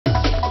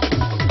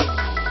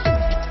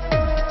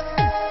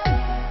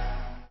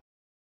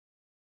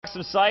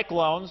some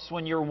Cyclones.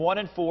 When you're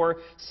 1-4,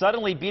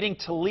 suddenly beating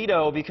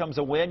Toledo becomes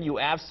a win you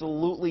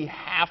absolutely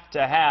have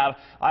to have.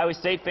 Iowa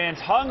State fans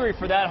hungry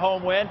for that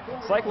home win.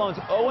 Cyclones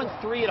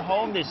 0-3 at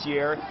home this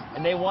year,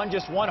 and they won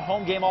just one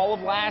home game all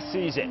of last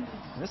season.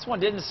 And this one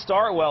didn't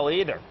start well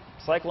either.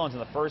 Cyclones in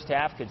the first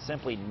half could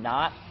simply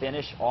not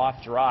finish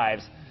off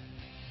drives.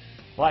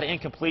 A lot of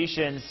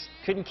incompletions,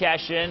 couldn't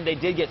cash in. They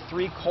did get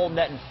 3 cold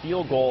net and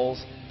field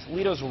goals.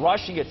 Toledo's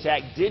rushing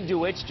attack did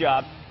do its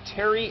job.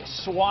 Terry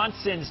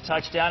Swanson's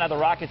touchdown had the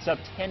Rockets up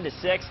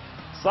 10-6.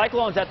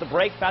 Cyclones at the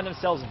break found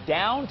themselves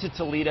down to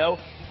Toledo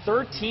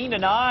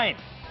 13-9.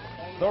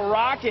 The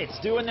Rockets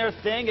doing their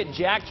thing at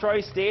Jack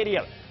Trice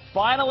Stadium.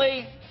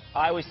 Finally,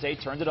 Iowa State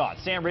turned it on.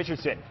 Sam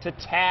Richardson to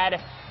Tad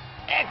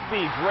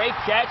Ekby. Great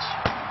catch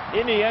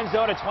in the end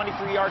zone, a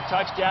 23-yard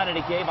touchdown, and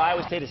it gave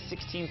Iowa State a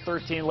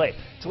 16-13 lead.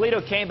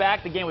 Toledo came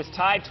back. The game was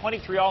tied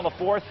 23-all in the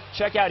fourth.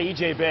 Check out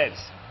E.J. Bibbs.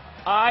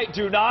 I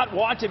do not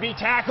want to be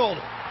tackled.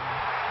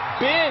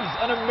 Bibbs,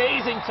 an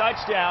amazing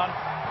touchdown.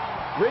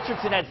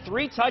 Richardson had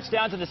 3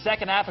 touchdowns in the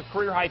second half, a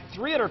career-high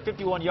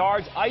 351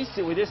 yards. Iced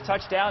it with his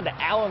touchdown to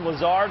Alan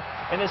Lazard,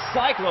 and the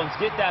Cyclones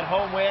get that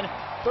home win,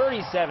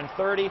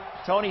 37-30.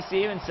 Tony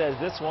Siemens says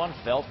this one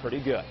felt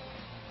pretty good.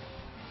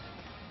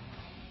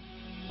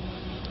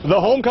 The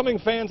homecoming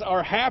fans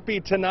are happy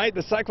tonight.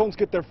 The Cyclones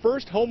get their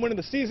first home win of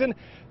the season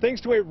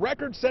thanks to a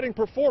record-setting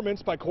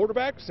performance by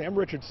quarterback Sam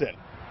Richardson.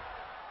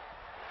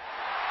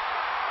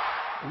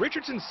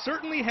 Richardson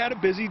certainly had a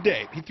busy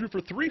day. He threw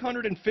for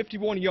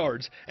 351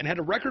 yards and had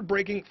a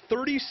record-breaking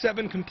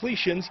 37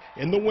 completions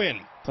in the win.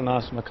 It's an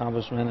awesome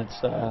accomplishment.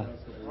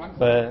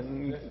 But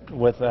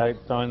with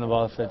throwing the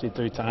ball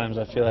 53 times,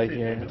 I feel like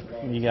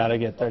you got to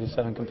get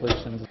 37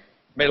 completions.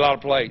 Made a lot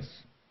of plays.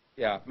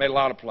 Yeah, made a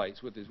lot of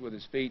plays with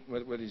his feet,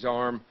 with his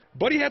arm.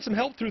 But he had some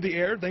help through the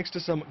air thanks to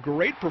some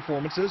great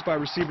performances by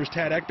receivers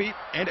Tad Ekby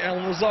and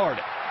Alan Lazard.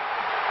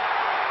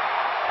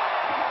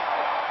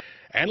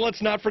 And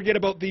let's not forget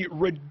about the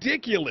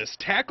ridiculous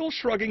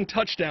tackle-shrugging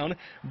touchdown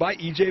by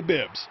E.J.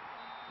 Bibbs.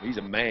 He's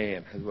a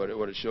man, is what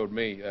it showed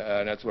me,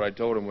 and that's what I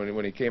told him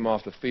when he came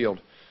off the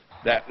field.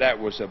 That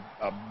was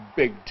a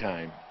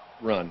big-time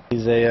run.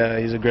 He's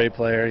a great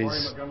player.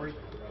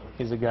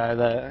 He's a guy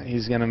that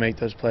he's going to make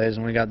those plays,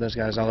 and we got those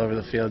guys all over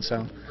the field.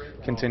 So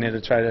continue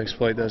to try to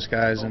exploit those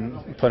guys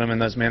and put them in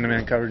those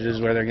man-to-man coverages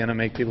where they're going to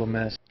make people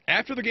miss.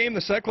 After the game,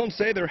 the Cyclones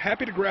say they're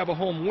happy to grab a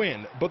home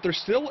win, but they're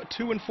still a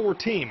 2-4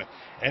 team,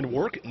 and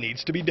work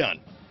needs to be done.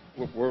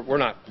 We're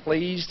not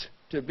pleased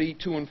to be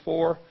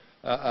 2-4,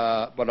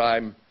 but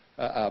I'm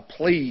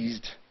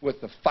pleased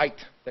with the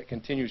fight that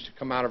continues to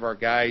come out of our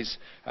guys.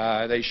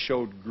 They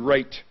showed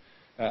great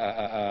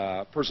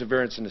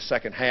perseverance in the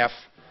second half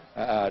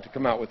to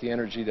come out with the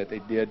energy that they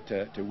did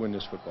to win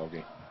this football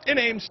game. In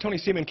Ames, Tony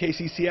Seaman,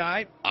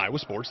 KCCI, Iowa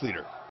Sports Leader.